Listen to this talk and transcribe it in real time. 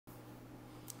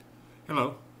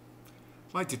Hello.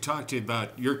 I'd like to talk to you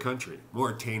about your country,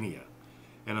 Mauritania,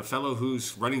 and a fellow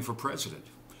who's running for president.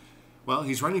 Well,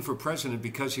 he's running for president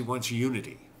because he wants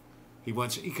unity. He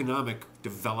wants economic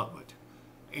development,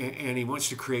 and he wants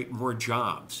to create more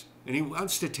jobs, and he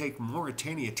wants to take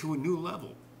Mauritania to a new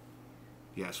level.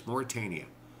 Yes, Mauritania.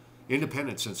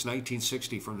 Independent since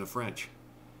 1960 from the French.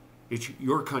 It's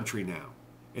your country now,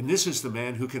 and this is the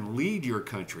man who can lead your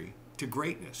country to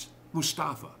greatness,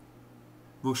 Mustafa.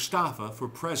 Mustafa for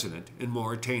president in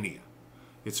Mauritania.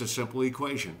 It's a simple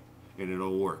equation, and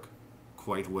it'll work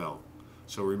quite well.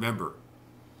 So remember,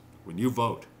 when you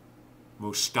vote,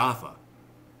 Mustafa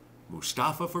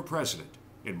for president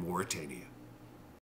in Mauritania.